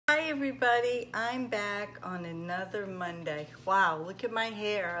everybody, I'm back on another Monday. Wow, look at my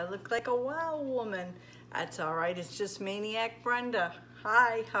hair. I look like a wow woman. That's all right, it's just Maniac Brenda.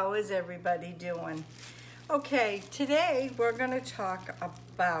 Hi, how is everybody doing? Okay, today we're gonna talk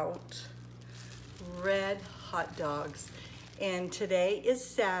about red hot dogs. And today is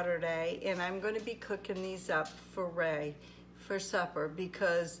Saturday, and I'm gonna be cooking these up for Ray for supper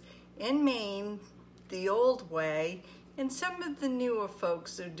because in Maine, the old way, and some of the newer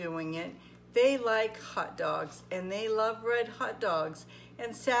folks are doing it, they like hot dogs and they love red hot dogs.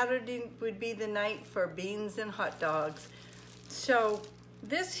 And Saturday would be the night for beans and hot dogs. So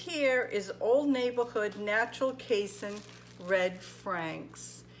this here is Old Neighborhood Natural Casein Red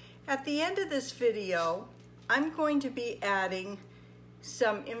Franks. At the end of this video, I'm going to be adding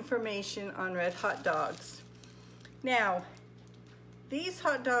some information on red hot dogs. Now, these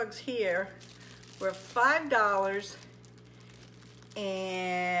hot dogs here were $5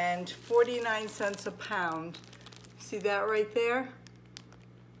 and 49 cents a pound. See that right there?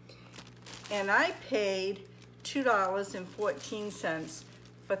 And I paid $2.14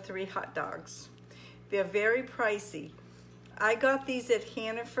 for 3 hot dogs. They're very pricey. I got these at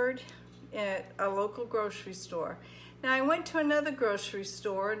Hannaford at a local grocery store. Now I went to another grocery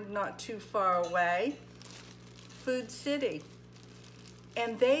store not too far away, Food City,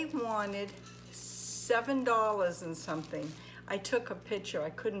 and they wanted $7 and something. I took a picture,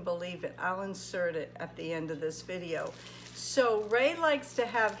 I couldn't believe it. I'll insert it at the end of this video. So Ray likes to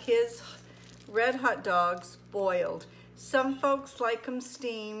have his red hot dogs boiled. Some folks like them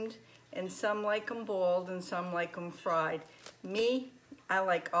steamed, and some like them boiled, and some like them fried. Me, I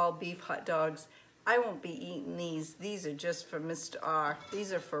like all beef hot dogs. I won't be eating these. These are just for Mr. R.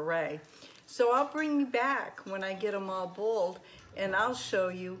 These are for Ray. So I'll bring you back when I get them all boiled, and I'll show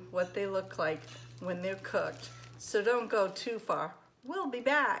you what they look like when they're cooked. So don't go too far. We'll be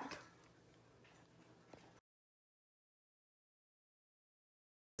back.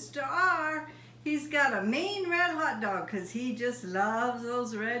 Mr. R, he's got a Maine red hot dog because he just loves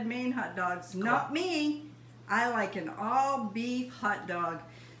those red Maine hot dogs. Not me. I like an all beef hot dog.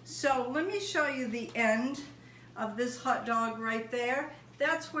 So let me show you the end of this hot dog right there.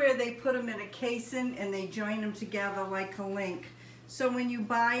 That's where they put them in a casing and they join them together like a link. So when you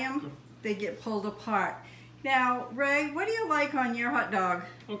buy them, they get pulled apart. Now, Ray, what do you like on your hot dog?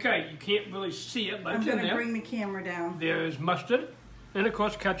 Okay, you can't really see it, but I'm it's in going to there. bring the camera down. There's mustard, and of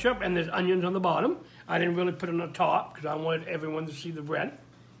course ketchup, and there's onions on the bottom. I didn't really put it on the top because I wanted everyone to see the red.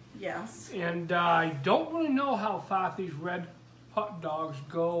 Yes. And I don't really know how far these red hot dogs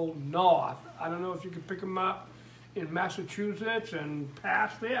go north. I don't know if you can pick them up in Massachusetts and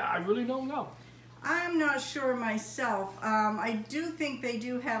past there. I really don't know. I'm not sure myself. I do think they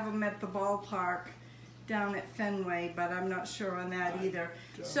do have them at the ballpark down at Fenway, but I'm not sure on that either.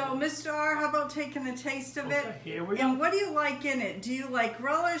 So, Mr. R, how about taking a taste of it? Here we go. And what do you like in it? Do you like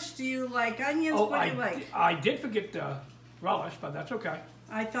relish? Do you like onions? Oh, what do you like? I did forget the relish, but that's okay.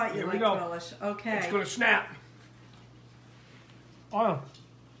 I thought you liked relish. Okay. It's going to snap. Oh.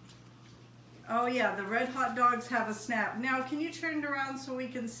 Oh, yeah, the red hot dogs have a snap. Now, can you turn it around so we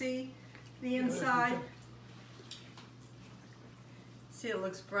can see the inside? See, it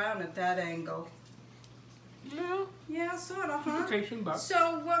looks brown at that angle. Yeah. Yeah, sort of, huh? But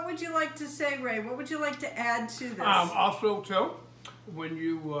so what would you like to say, Ray? What would you like to add to this? Also, too, when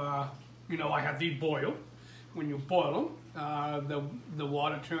you, I have these boiled. When you boil them, the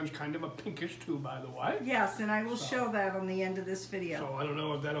water turns kind of a pinkish too, by the way. Yes, and I will show that on the end of this video. So I don't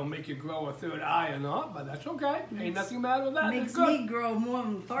know if that'll make you grow a third eye or not, but that's okay. Ain't nothing matter with that. Makes me grow more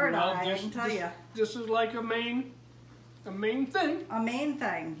than third eye, I can tell you. This is like a main thing. A main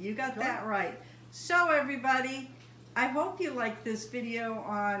thing. You got that right. So everybody, I hope you like this video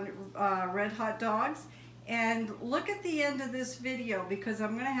on red hot dogs. And look at the end of this video because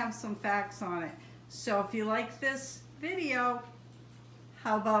I'm going to have some facts on it. So if you like this video,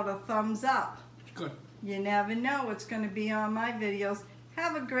 how about a thumbs up? It's good. You never know what's going to be on my videos.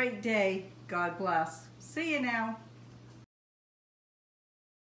 Have a great day. God bless. See you now.